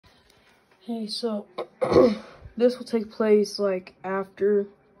Hey, so this will take place like after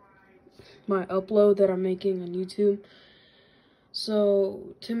my upload that I'm making on YouTube. So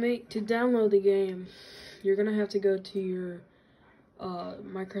to download the game, you're gonna have to go to your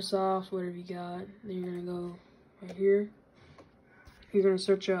Microsoft, whatever you got. Then you're gonna go right here. You're gonna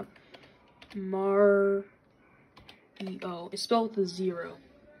search up mari0. It's spelled with a zero.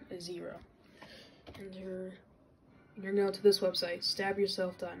 And you're gonna go to this website,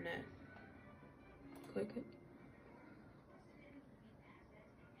 stabyourself.net. Click it.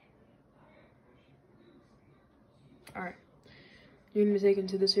 Alright. You're going to be taken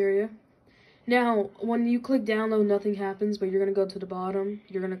to this area. Now, when you click download, nothing happens, but you're going to go to the bottom.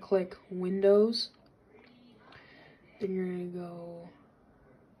 You're going to click Windows. Then you're going to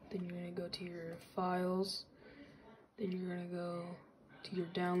go to your files. Then you're going to go to your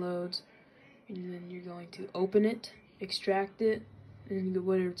downloads. And then you're going to open it, extract it, and you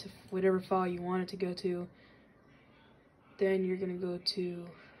go whatever file you want it to go to. Then you're going to go to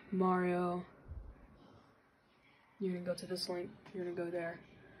mari0. You're going to go to this link. You're going to go there.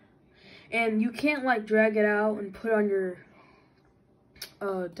 And you can't like drag it out and put it on your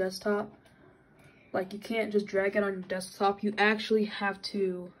desktop. Like you can't just drag it on your desktop. You actually have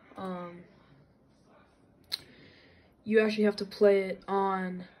to play it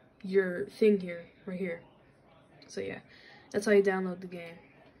on your thing here, right here. So yeah, that's how you download the game.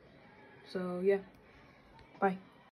 So yeah, bye.